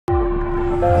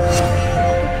Hi,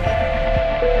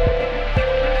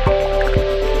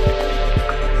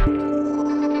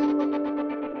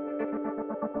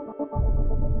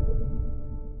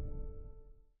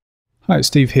 it's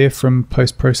Steve here from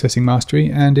Post-Processing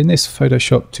Mastery, and in this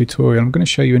Photoshop tutorial I'm going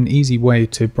to show you an easy way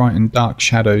to brighten dark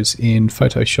shadows in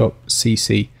Photoshop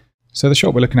CC. So the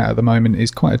shot we're looking at the moment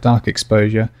is quite a dark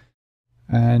exposure,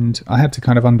 and I had to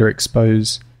kind of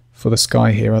underexpose for the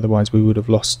sky here, otherwise we would have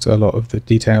lost a lot of the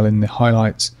detail in the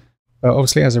highlights. But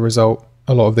obviously as a result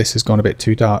a lot of this has gone a bit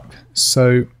too dark.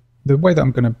 So the way that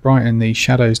I'm going to brighten the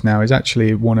shadows now is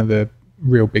actually one of the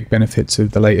real big benefits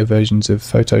of the later versions of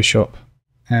Photoshop,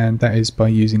 and that is by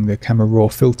using the Camera Raw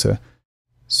filter.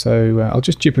 So I'll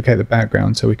just duplicate the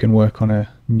background so we can work on a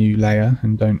new layer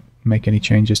and don't make any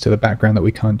changes to the background that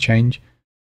we can't change.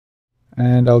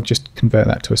 And I'll just convert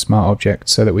that to a smart object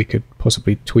so that we could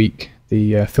possibly tweak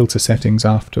the filter settings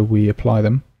after we apply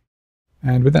them.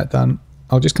 And with that done,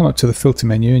 I'll just come up to the filter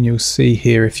menu, and you'll see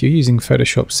here, if you're using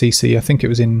Photoshop CC, I think it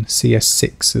was in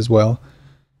CS6 as well,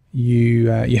 you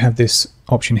have this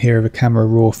option here of a Camera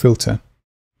Raw filter.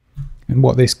 And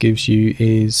what this gives you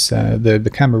is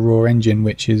the Camera Raw engine,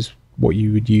 which is what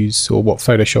you would use, or what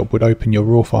Photoshop would open your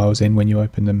RAW files in when you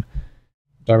open them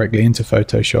directly into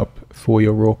Photoshop for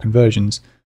your RAW conversions.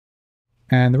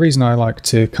 And the reason I like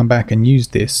to come back and use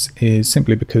this is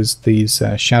simply because these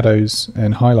shadows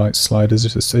and highlights sliders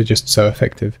are just so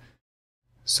effective.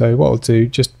 So what I'll do,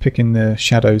 just picking the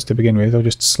shadows to begin with, I'll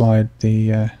just slide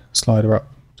the slider up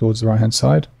towards the right hand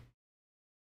side.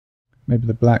 Maybe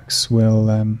the blacks will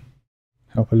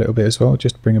help a little bit as well,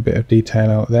 just bring a bit of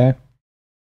detail out there.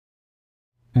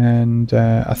 And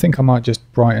I think I might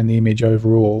just brighten the image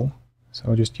overall, so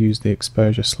I'll just use the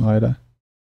exposure slider.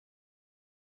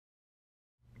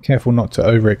 Careful not to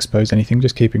overexpose anything,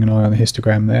 just keeping an eye on the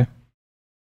histogram there.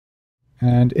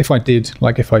 And if I did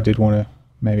want to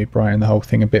maybe brighten the whole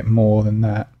thing a bit more than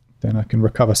that, then I can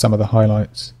recover some of the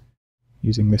highlights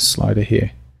using this slider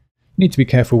here. Need to be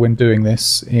careful when doing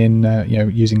this in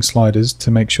using sliders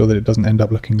to make sure that it doesn't end up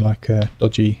looking like a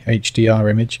dodgy HDR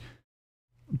image.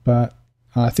 But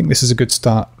I think this is a good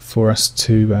start for us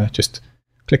to just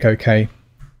click OK.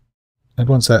 And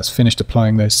once that's finished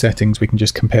applying those settings, we can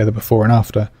just compare the before and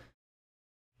after.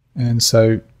 And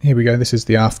so here we go, this is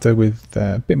the after with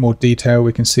a bit more detail.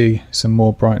 We can see some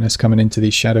more brightness coming into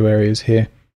these shadow areas here.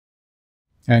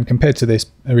 And compared to this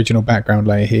original background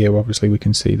layer here, obviously we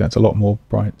can see that's a lot more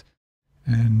bright.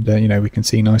 And we can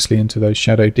see nicely into those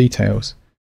shadow details.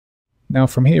 Now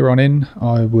from here on in,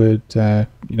 I would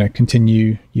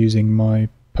continue using my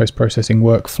post-processing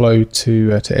workflow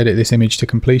to edit this image to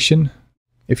completion.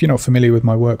 If you're not familiar with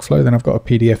my workflow, then I've got a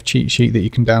PDF cheat sheet that you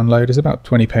can download. It's about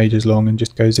 20 pages long and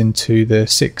just goes into the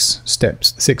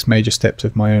six major steps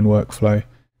of my own workflow,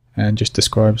 and just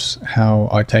describes how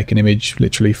I take an image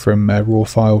literally from a raw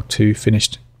file to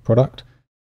finished product.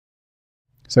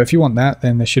 So if you want that,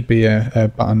 then there should be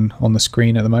a button on the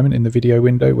screen at the moment in the video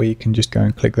window where you can just go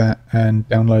and click that and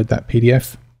download that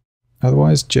PDF.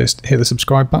 Otherwise, just hit the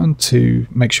subscribe button to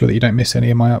make sure that you don't miss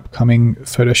any of my upcoming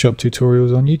Photoshop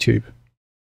tutorials on YouTube.